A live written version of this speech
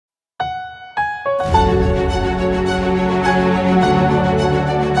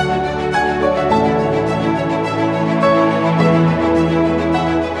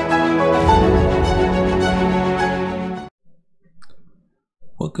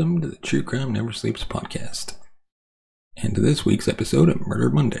Welcome to the True Crime Never Sleeps podcast, and to this week's episode of Murder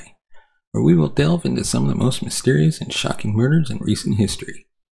Monday, where we will delve into some of the most mysterious and shocking murders in recent history.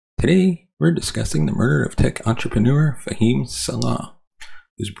 Today, we're discussing the murder of tech entrepreneur Fahim Saleh,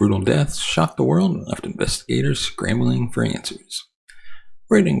 whose brutal deaths shocked the world and left investigators scrambling for answers.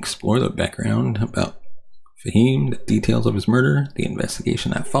 We're going to explore the background about Fahim, the details of his murder, the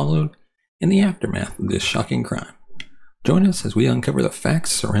investigation that followed, and the aftermath of this shocking crime. Join us as we uncover the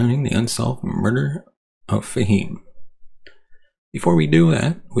facts surrounding the unsolved murder of Fahim. Before we do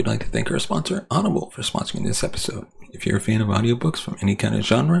that, we'd like to thank our sponsor, Audible, for sponsoring this episode. If you're a fan of audiobooks from any kind of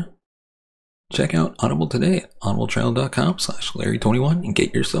genre, check out Audible today at audibletrial.com/Larry21 and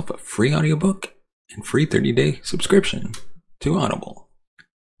get yourself a free audiobook and free 30-day subscription to Audible.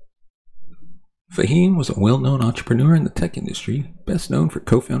 Fahim was a well-known entrepreneur in the tech industry, best known for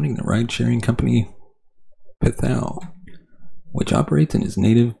co-founding the ride-sharing company Pethau, which operates in his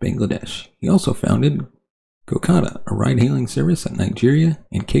native Bangladesh. He also founded Gokada, a ride-hailing service in Nigeria,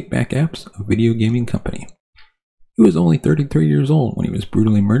 and Kickback Apps, a video gaming company. He was only 33 years old when he was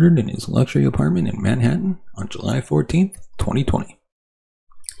brutally murdered in his luxury apartment in Manhattan on July 14, 2020.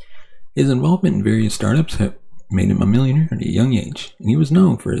 His involvement in various startups have made him a millionaire at a young age, and he was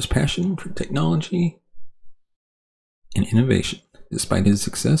known for his passion for technology and innovation. Despite his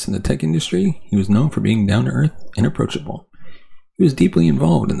success in the tech industry, he was known for being down-to-earth and approachable. He was deeply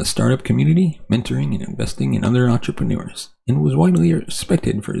involved in the startup community, mentoring and investing in other entrepreneurs, and was widely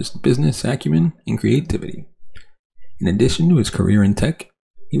respected for his business acumen and creativity. In addition to his career in tech,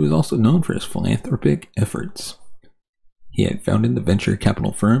 he was also known for his philanthropic efforts. He had founded the venture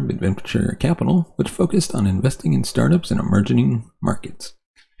capital firm Adventure Capital, which focused on investing in startups in emerging markets,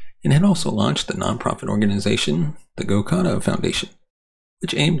 and had also launched the nonprofit organization, the Gokada Foundation,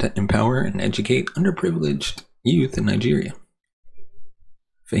 which aimed to empower and educate underprivileged youth in Nigeria.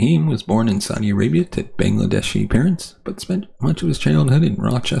 Fahim was born in Saudi Arabia to Bangladeshi parents, but spent much of his childhood in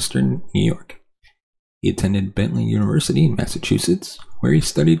Rochester, New York. He attended Bentley University in Massachusetts, where he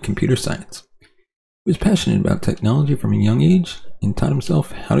studied computer science. He was passionate about technology from a young age and taught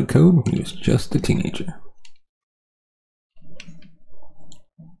himself how to code when he was just a teenager.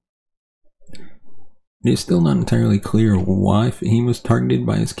 It is still not entirely clear why Fahim was targeted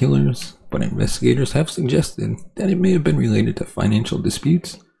by his killers, but investigators have suggested that it may have been related to financial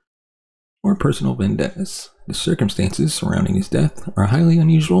disputes or personal vendettas. The circumstances surrounding his death are highly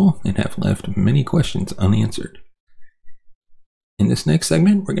unusual and have left many questions unanswered. In this next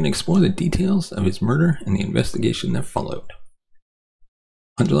segment, we're going to explore the details of his murder and the investigation that followed.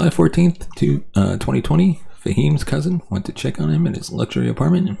 On July 14th, 2020, Fahim's cousin went to check on him at his luxury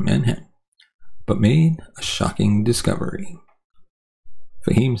apartment in Manhattan, but made a shocking discovery.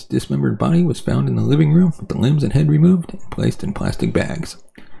 Fahim's dismembered body was found in the living room with the limbs and head removed and placed in plastic bags.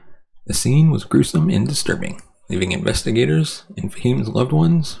 The scene was gruesome and disturbing, leaving investigators and Fahim's loved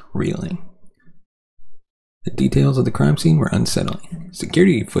ones reeling. The details of the crime scene were unsettling.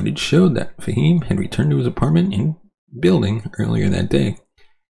 Security footage showed that Fahim had returned to his apartment and building earlier that day,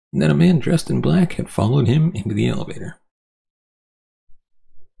 and that a man dressed in black had followed him into the elevator.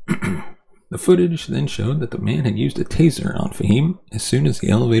 The footage then showed that the man had used a taser on Fahim as soon as the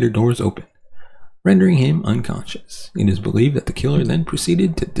elevator doors opened, rendering him unconscious. It is believed that the killer then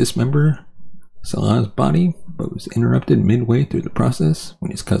proceeded to dismember Saleh's body, but was interrupted midway through the process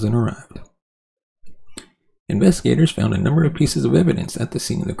when his cousin arrived. Investigators found a number of pieces of evidence at the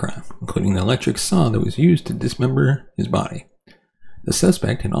scene of the crime, including the electric saw that was used to dismember his body. The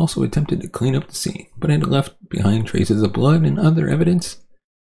suspect had also attempted to clean up the scene, but had left behind traces of blood and other evidence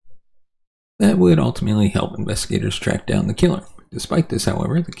that would ultimately help investigators track down the killer. Despite this,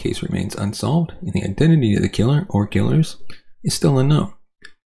 however, the case remains unsolved, and the identity of the killer or killers is still unknown.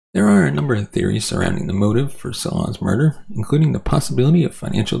 There are a number of theories surrounding the motive for Saleh's murder, including the possibility of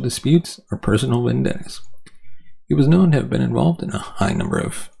financial disputes or personal vendettas. He was known to have been involved in a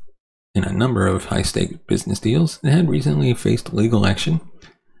number of high-stake business deals and had recently faced legal action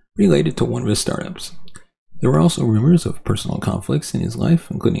related to one of his startups. There were also rumors of personal conflicts in his life,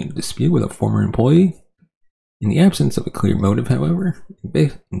 including a dispute with a former employee. In the absence of a clear motive, however,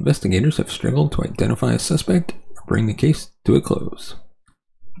 investigators have struggled to identify a suspect or bring the case to a close.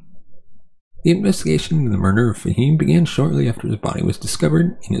 The investigation into the murder of Fahim began shortly after his body was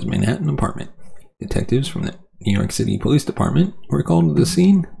discovered in his Manhattan apartment. Detectives from the New York City Police Department were called to the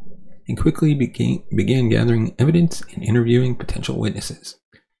scene and quickly began gathering evidence and interviewing potential witnesses.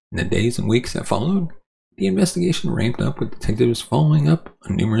 In the days and weeks that followed, the investigation ramped up, with detectives following up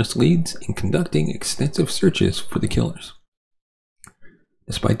on numerous leads and conducting extensive searches for the killers.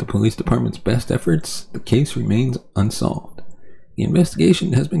 Despite the police department's best efforts, the case remains unsolved. The The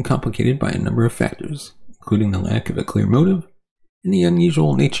investigation has been complicated by a number of factors, including the lack of a clear motive and the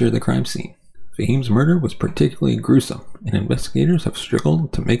unusual nature of the crime scene. Fahim's murder was particularly gruesome, and investigators have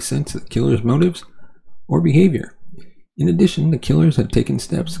struggled to make sense of the killer's motives or behavior. In addition, the killers had taken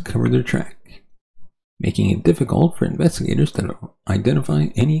steps to cover their track, making it difficult for investigators to identify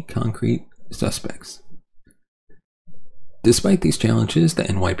any concrete suspects. Despite these challenges, the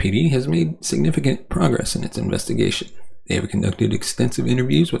NYPD has made significant progress in its investigation. They have conducted extensive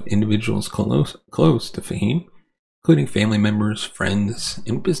interviews with individuals close to Fahim, including family members, friends,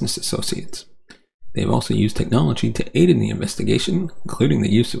 and business associates. They have also used technology to aid in the investigation, including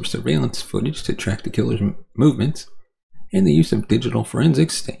the use of surveillance footage to track the killer's movements, and the use of digital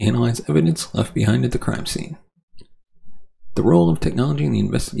forensics to analyze evidence left behind at the crime scene. The role of technology in the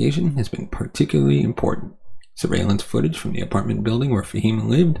investigation has been particularly important. Surveillance footage from the apartment building where Fahim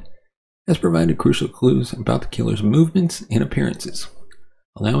lived has provided crucial clues about the killer's movements and appearances,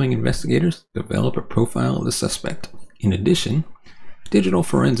 allowing investigators to develop a profile of the suspect. In addition, digital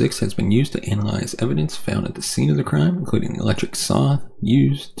forensics has been used to analyze evidence found at the scene of the crime, including the electric saw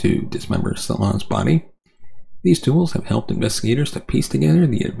used to dismember Salah's body. These tools have helped investigators to piece together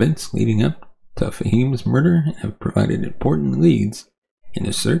the events leading up to Fahim's murder and have provided important leads in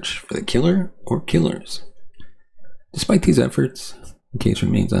the search for the killer or killers. Despite these efforts, the case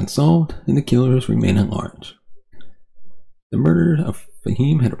remains unsolved and the killers remain at large. The murder of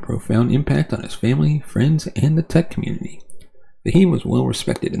Fahim had a profound impact on his family, friends, and the tech community. Fahim was well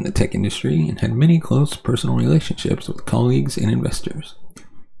respected in the tech industry and had many close personal relationships with colleagues and investors.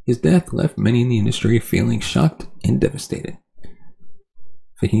 His death left many in the industry feeling shocked and devastated.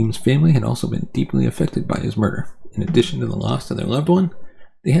 Fahim's family had also been deeply affected by his murder. In addition to the loss of their loved one,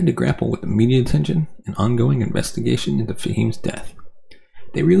 they had to grapple with the media attention and ongoing investigation into Fahim's death.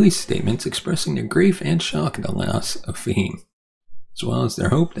 They released statements expressing their grief and shock at the loss of Fahim, as well as their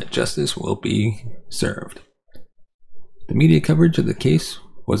hope that justice will be served. The media coverage of the case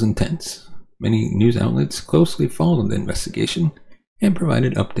was intense. Many news outlets closely followed the investigation and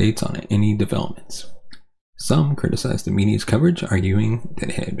provided updates on any developments. Some criticized the media's coverage, arguing that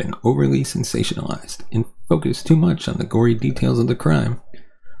it had been overly sensationalized and focused too much on the gory details of the crime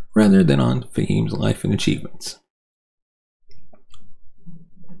rather than on Fahim's life and achievements.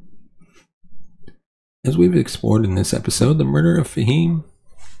 As we've explored in this episode, the murder of Fahim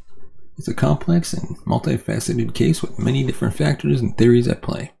is a complex and multifaceted case with many different factors and theories at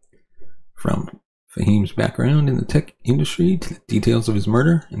play. From Fahim's background in the tech industry to the details of his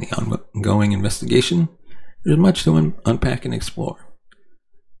murder and the ongoing investigation, there's much to unpack and explore.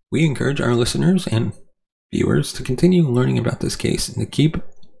 We encourage our listeners and viewers to continue learning about this case and to keep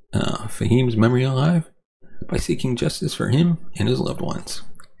Fahim's memory alive by seeking justice for him and his loved ones.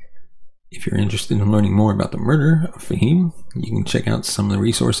 If you're interested in learning more about the murder of Fahim, you can check out some of the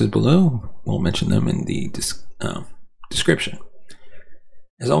resources below. We'll mention them in the description.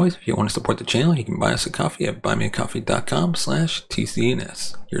 As always, if you want to support the channel, you can buy us a coffee at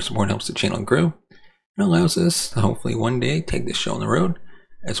buymeacoffee.com/TCNS. Your support helps the channel grow and allows us to hopefully one day take this show on the road,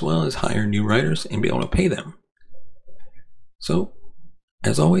 as well as hire new writers and be able to pay them. So,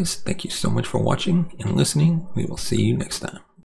 as always, thank you so much for watching and listening. We will see you next time.